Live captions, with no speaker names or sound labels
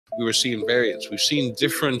we were seeing variants. We've seen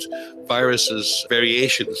different viruses,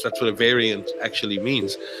 variations. That's what a variant actually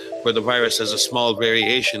means, where the virus has a small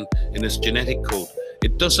variation in its genetic code.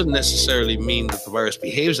 It doesn't necessarily mean that the virus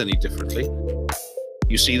behaves any differently.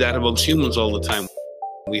 You see that amongst humans all the time.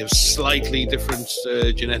 We have slightly different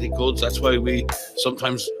genetic codes. That's why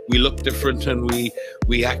sometimes we look different and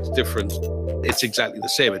we act different. It's exactly the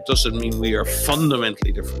same. It doesn't mean we are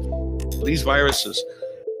fundamentally different. These viruses,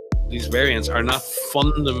 these variants are not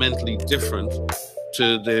fundamentally different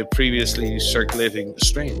to the previously circulating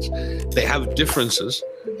strains. They have differences,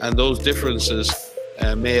 and those differences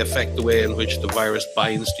may affect the way in which the virus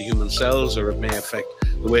binds to human cells, or it may affect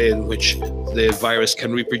the way in which the virus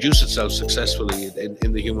can reproduce itself successfully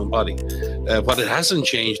in the human body. What it hasn't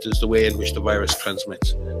changed is the way in which the virus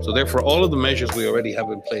transmits. So therefore, all of the measures we already have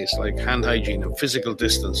in place, like hand hygiene and physical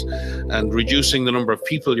distance, and reducing the number of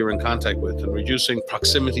people you're in contact with, and reducing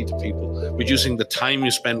proximity to people, reducing the time you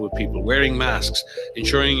spend with people, wearing masks,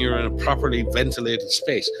 ensuring you're in a properly ventilated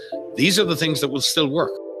space, these are the things that will still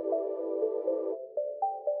work.